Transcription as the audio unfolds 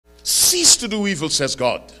Cease to do evil, says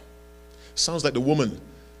God. Sounds like the woman,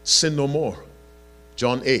 sin no more,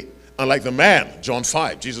 John 8. And like the man, John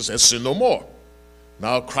 5, Jesus says, sin no more.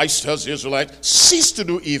 Now Christ tells the Israelites, cease to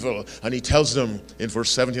do evil. And he tells them in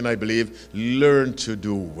verse 17, I believe, learn to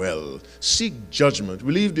do well. Seek judgment,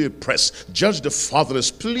 relieve the oppressed, judge the fatherless,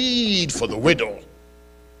 plead for the widow.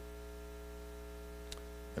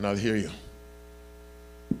 And I'll hear you.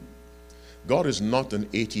 God is not an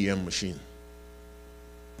ATM machine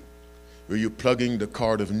where you're plugging the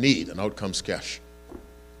card of need and out comes cash.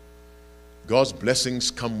 God's blessings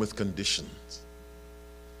come with conditions.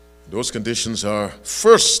 Those conditions are,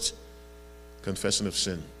 first, confession of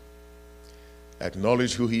sin.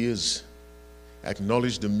 Acknowledge who he is.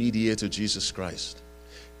 Acknowledge the mediator, Jesus Christ.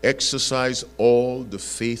 Exercise all the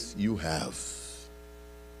faith you have.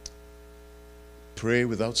 Pray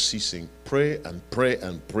without ceasing. Pray and pray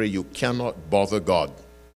and pray. You cannot bother God.